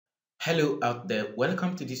Hello out there,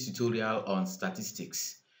 welcome to this tutorial on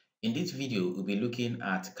statistics. In this video, we'll be looking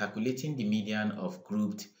at calculating the median of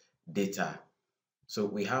grouped data. So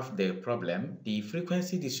we have the problem. The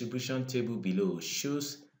frequency distribution table below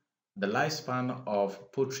shows the lifespan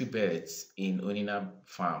of poultry birds in Onina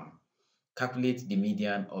farm. Calculate the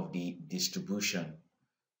median of the distribution.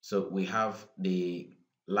 So we have the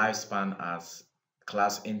lifespan as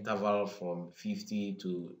class interval from 50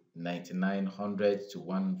 to 99, 100 to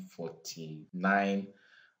 149,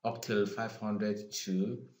 up till 500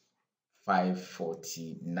 to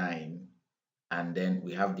 549. And then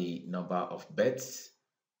we have the number of beds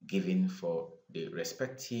given for the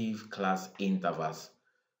respective class intervals.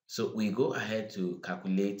 So we go ahead to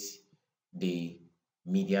calculate the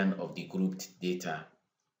median of the grouped data.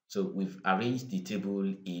 So we've arranged the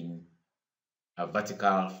table in a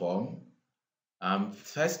vertical form.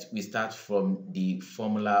 First, we start from the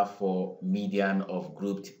formula for median of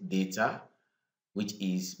grouped data, which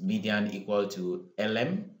is median equal to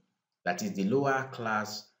LM, that is the lower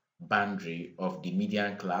class boundary of the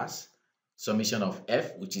median class, summation of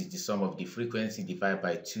F, which is the sum of the frequency divided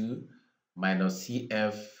by 2, minus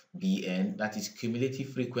CFBN, that is cumulative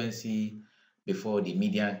frequency before the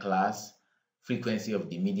median class, frequency of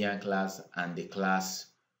the median class, and the class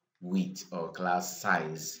width or class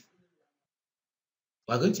size.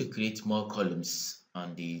 We're going to create more columns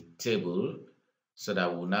on the table so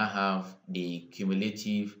that we'll now have the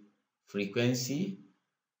cumulative frequency,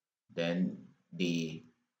 then the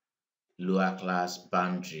lower class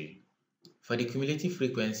boundary. For the cumulative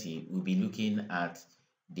frequency, we'll be looking at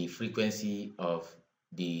the frequency of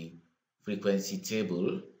the frequency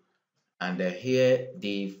table. And here,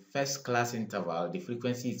 the first class interval, the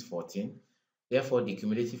frequency is 14. Therefore, the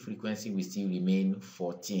cumulative frequency will still remain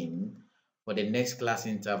 14. For the next class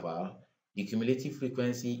interval, the cumulative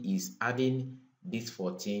frequency is adding this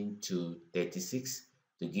 14 to 36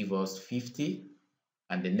 to give us 50.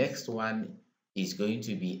 And the next one is going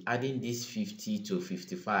to be adding this 50 to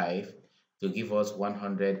 55 to give us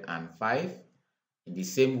 105. In the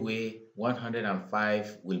same way,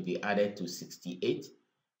 105 will be added to 68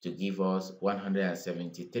 to give us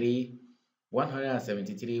 173.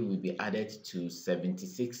 173 will be added to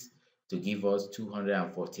 76 to give us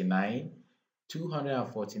 249.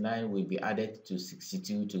 249 will be added to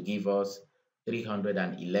 62 to give us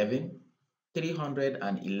 311.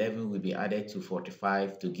 311 will be added to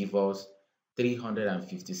 45 to give us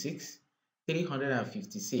 356.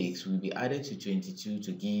 356 will be added to 22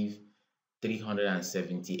 to give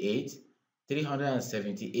 378.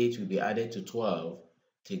 378 will be added to 12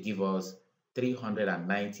 to give us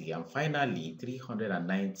 390. And finally,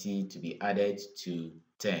 390 to be added to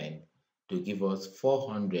 10 to give us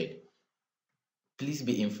 400. Please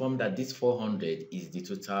be informed that this 400 is the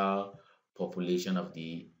total population of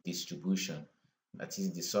the distribution. That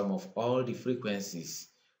is the sum of all the frequencies,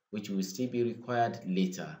 which will still be required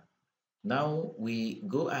later. Now we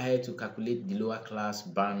go ahead to calculate the lower class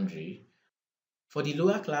boundary. For the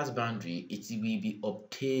lower class boundary, it will be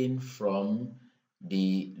obtained from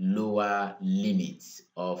the lower limits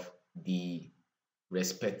of the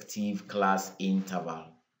respective class interval.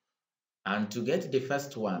 And to get the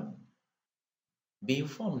first one, be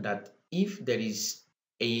informed that if there is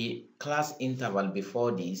a class interval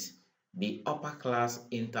before this, the upper class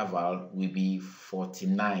interval will be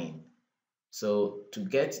 49. So to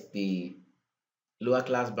get the lower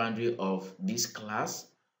class boundary of this class,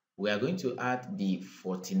 we are going to add the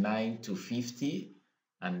 49 to 50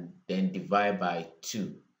 and then divide by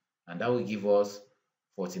 2. And that will give us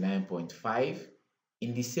 49.5.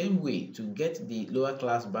 In the same way, to get the lower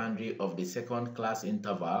class boundary of the second class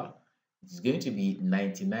interval, it's going to be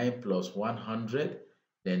 99 plus 100,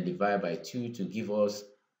 then divide by 2 to give us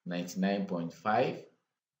 99.5.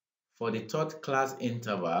 For the third class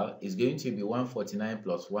interval, it's going to be 149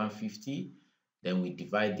 plus 150, then we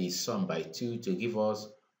divide the sum by 2 to give us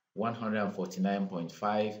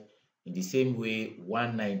 149.5. In the same way,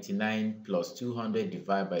 199 plus 200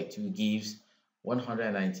 divided by 2 gives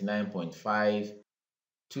 199.5.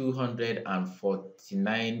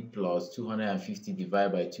 249 plus 250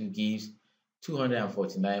 divided by 2 gives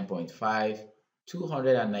 249.5.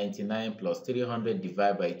 299 plus 300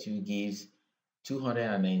 divided by 2 gives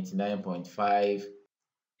 299.5.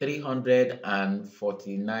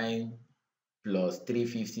 349 plus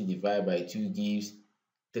 350 divided by 2 gives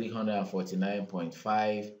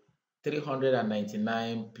 349.5.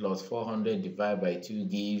 399 plus 400 divided by 2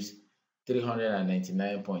 gives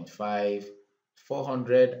 399.5.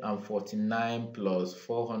 449 plus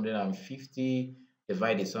 450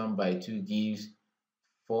 divide the sum by 2 gives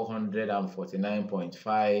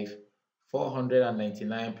 449.5.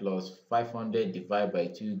 499 plus 500 divided by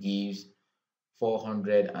 2 gives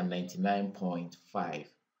 499.5.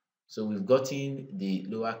 So we've gotten the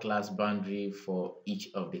lower class boundary for each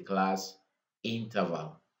of the class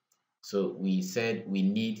interval. So we said we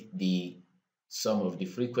need the sum of the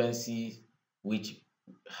frequencies, which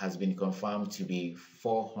has been confirmed to be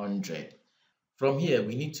 400. From here,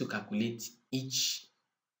 we need to calculate each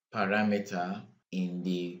parameter in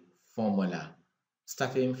the formula.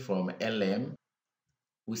 Starting from Lm,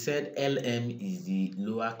 we said Lm is the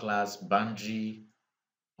lower class boundary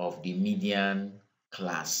of the median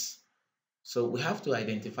class. So we have to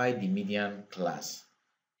identify the median class.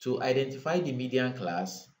 To identify the median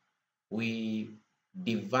class, we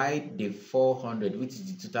divide the 400, which is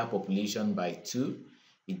the total population, by 2.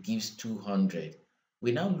 It gives 200.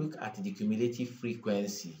 We now look at the cumulative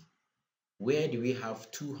frequency. Where do we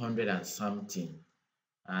have 200 and something?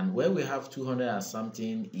 And where we have 200 and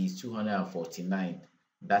something is 249.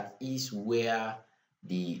 That is where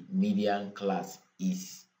the median class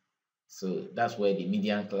is. So that's where the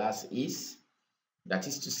median class is. That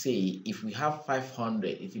is to say, if we have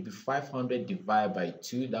 500, it will be 500 divided by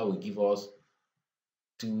 2. That will give us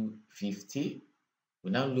 250.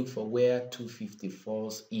 We now look for where 250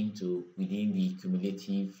 falls into within the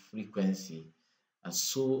cumulative frequency, and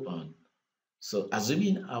so on. So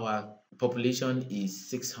assuming our population is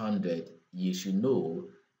 600, you should know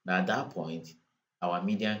that at that point, our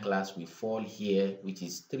median class will fall here, which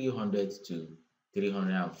is 300 to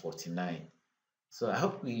 349. So I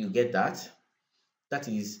hope you get that. That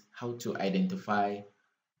is how to identify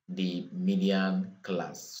the median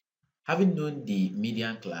class. Having known the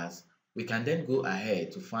median class, we can then go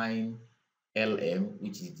ahead to find Lm,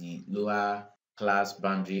 which is the lower class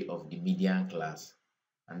boundary of the median class,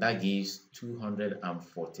 and that gives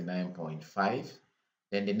 249.5.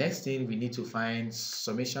 Then the next thing, we need to find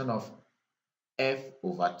summation of f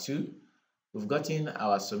over 2. We've gotten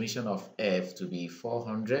our summation of f to be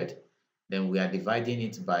 400. Then we are dividing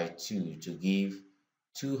it by 2 to give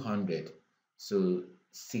 200. So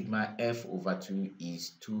sigma f over 2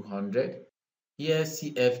 is 200. Here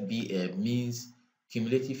CFBM means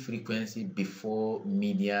cumulative frequency before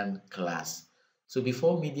median class. So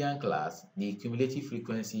before median class, the cumulative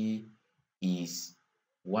frequency is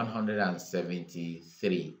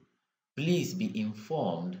 173. Please be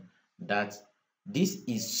informed that this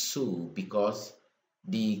is so because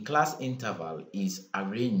the class interval is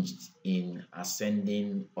arranged in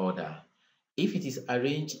ascending order. If it is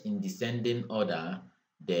arranged in descending order,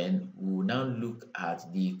 then we will now look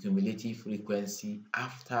at the cumulative frequency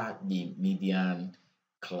after the median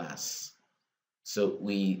class. So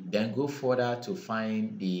we then go further to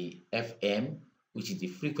find the FM, which is the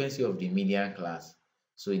frequency of the median class.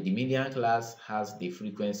 So the median class has the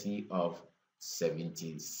frequency of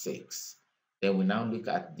 76. Then we now look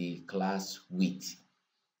at the class width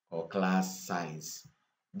or class size.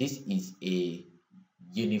 This is a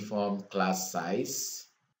uniform class size.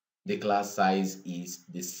 The class size is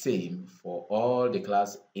the same for all the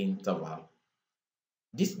class interval.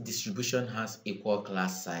 This distribution has equal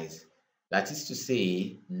class size. That is to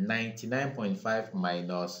say, 99.5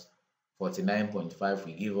 minus 49.5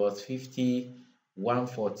 will give us 50.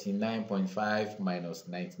 149.5 minus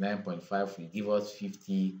 99.5 will give us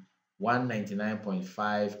 50.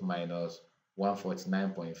 199.5 minus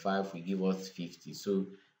 149.5 will give us 50. So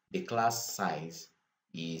the class size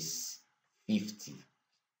is 50.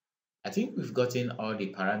 I think we've gotten all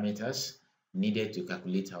the parameters needed to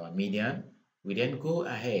calculate our median. We then go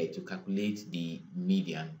ahead to calculate the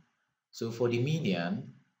median. So for the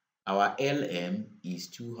median, our Lm is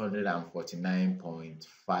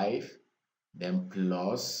 249.5, then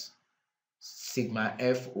plus sigma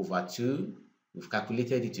f over 2. We've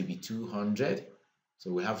calculated it to be 200.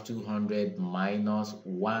 So we have 200 minus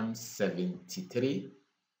 173.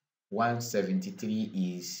 173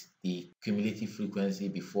 is the cumulative frequency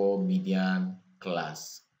before median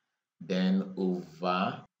class. Then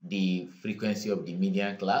over the frequency of the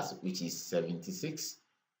median class, which is 76.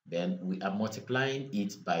 Then we are multiplying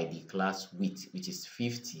it by the class width, which is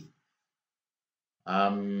 50.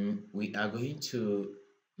 We are going to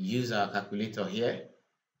use our calculator here.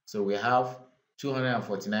 So we have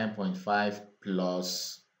 249.5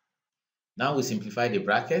 plus, now we simplify the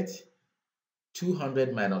bracket,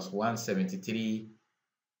 200 minus 173,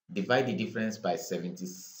 divide the difference by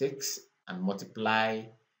 76 and multiply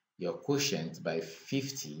your quotient by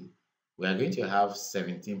 50. We are going to have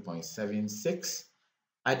 17.76.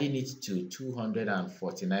 Adding it to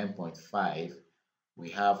 249.5, we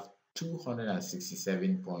have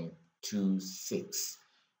 267.26,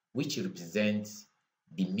 which represents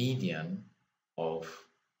the median of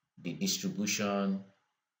the distribution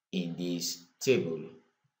in this table.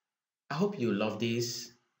 I hope you love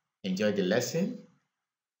this, enjoy the lesson.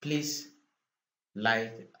 Please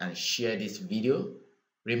like and share this video.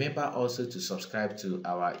 Remember also to subscribe to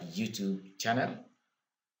our YouTube channel.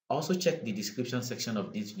 Also check the description section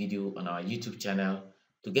of this video on our YouTube channel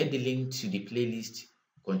to get the link to the playlist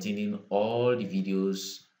containing all the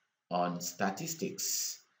videos on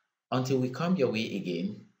statistics. Until we come your way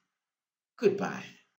again, goodbye.